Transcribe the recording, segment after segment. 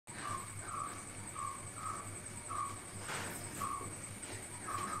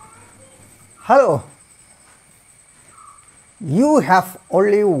Hello. You have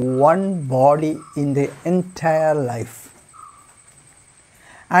only one body in the entire life,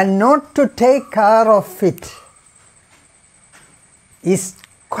 and not to take care of it is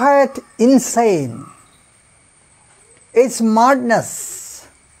quite insane. It's madness.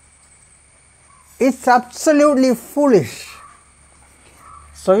 It's absolutely foolish.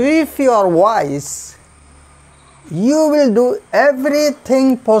 So if you are wise, you will do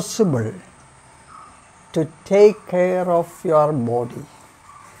everything possible to take care of your body,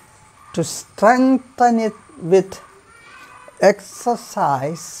 to strengthen it with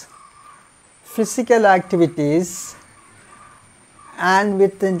exercise, physical activities, and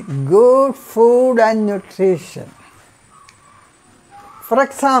with good food and nutrition. For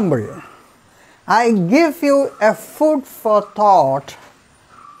example, I give you a food for thought.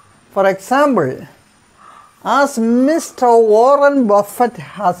 For example, as Mr. Warren Buffett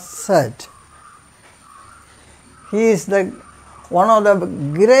has said, he is one of the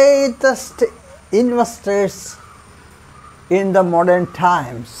greatest investors in the modern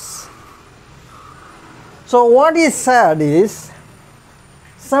times. So what he said is,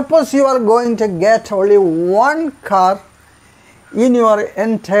 suppose you are going to get only one car in your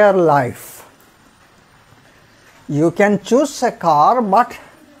entire life. You can choose a car, but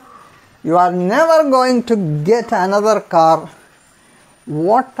you are never going to get another car,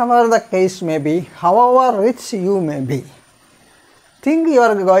 whatever the case may be, however rich you may be. Think you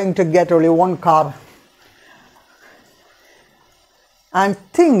are going to get only one car. And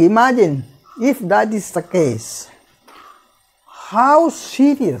imagine if that is the case, how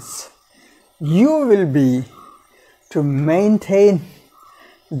serious you will be to maintain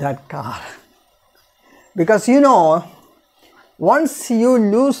that car. Because once you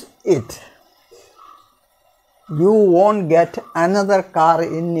lose it, you won't get another car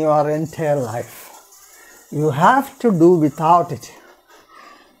in your entire life. You have to do without it.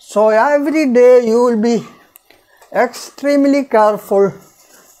 So every day you will be extremely careful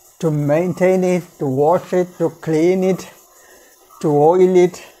to maintain it, to wash it, to clean it, to oil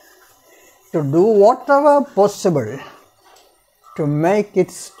it, to do whatever possible to make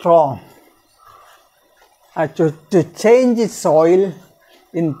it strong, to change its oil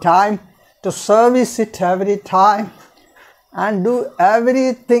in time, to service it every time, and do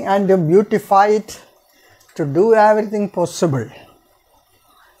everything, and to beautify it, to do everything possible.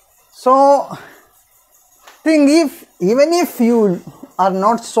 So even if you are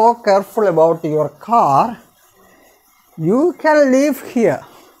not so careful about your car, you can live here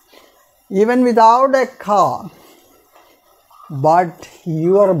even without a car. But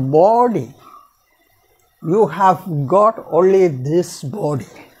your body, you have got only this body.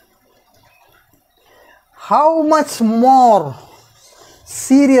 How much more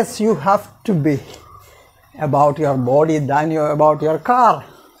serious you have to be about your body than about your car?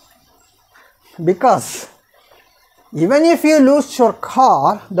 Because even if you lose your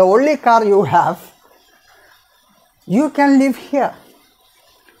car, the only car you have, you can live here.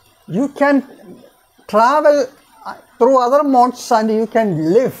 You can travel through other modes and you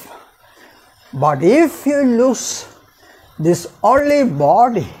can live. But if you lose this only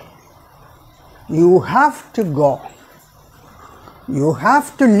body, you have to go. You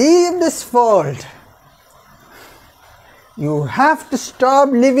have to leave this world. You have to stop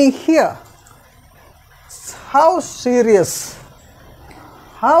living here. How serious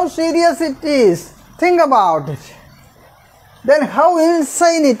it is. Think about it. Then how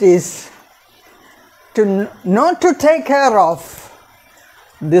insane it is to not to take care of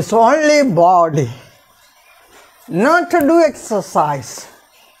this only body, not to do exercise,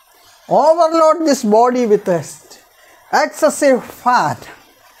 overload this body with excessive fat,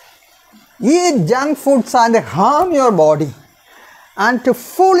 eat junk foods and harm your body, and to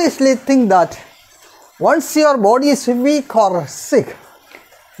foolishly think that once your body is weak or sick,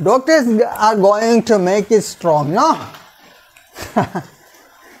 doctors are going to make it strong. No.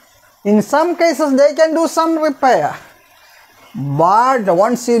 In some cases they can do some repair. But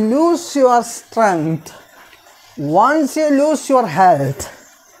once you lose your strength, once you lose your health,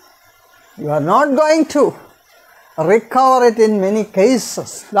 you are not going to recover it in many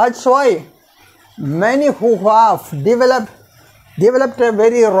cases. That's why many who have developed a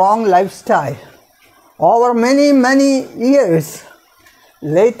very wrong lifestyle over many years,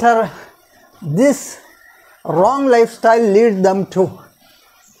 later this wrong lifestyle leads them to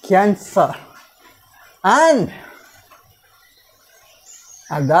cancer. And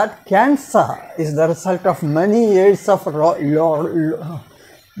that cancer is the result of many years of wrong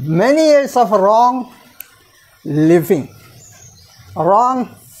living,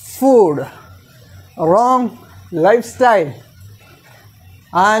 wrong food, wrong lifestyle,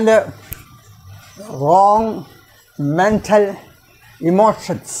 and wrong mental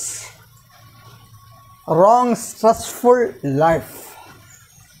emotions, wrong stressful life.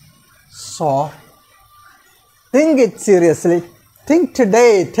 So think it seriously. Think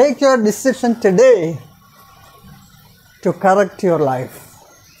today, take your decision today to correct your life,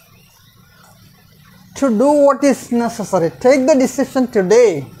 to do what is necessary. Take the decision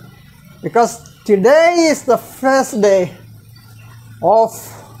today, because today is the first day of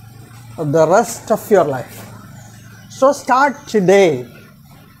the rest of your life. So start today.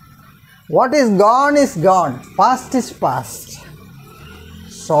 What is gone, past is past.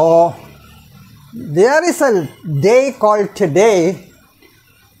 So there is a day called today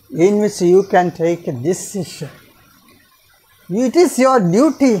in which you can take a decision. It is your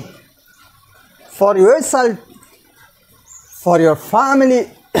duty for yourself, for your family,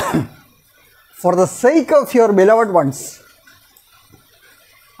 for the sake of your beloved ones,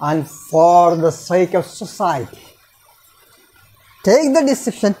 and for the sake of society. Take the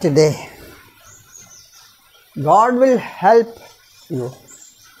decision today. God will help you.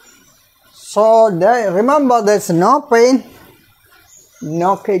 So remember, there is no pain,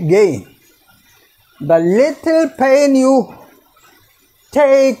 no gain. The little pain you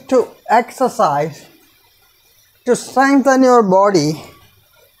take to exercise, to strengthen your body,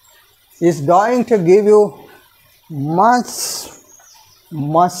 is going to give you much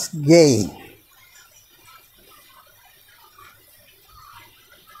gain.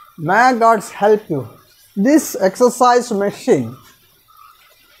 May God help you. This exercise machine,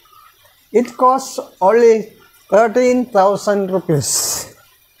 it costs only 13,000 rupees.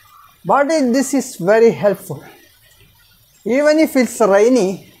 But this is very helpful. Even if it's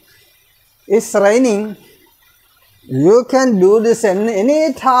raining, you can do this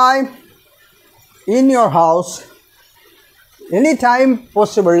any time in your house, any time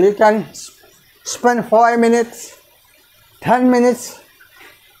possible. You can spend 5 minutes, 10 minutes,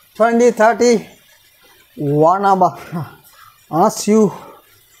 20, 30, 1 hour, as you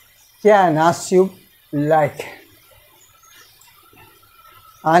can, as you like.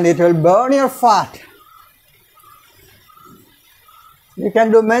 And it will burn your fat. You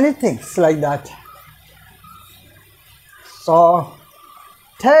can do many things like that. So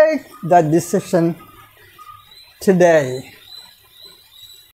take the decision today.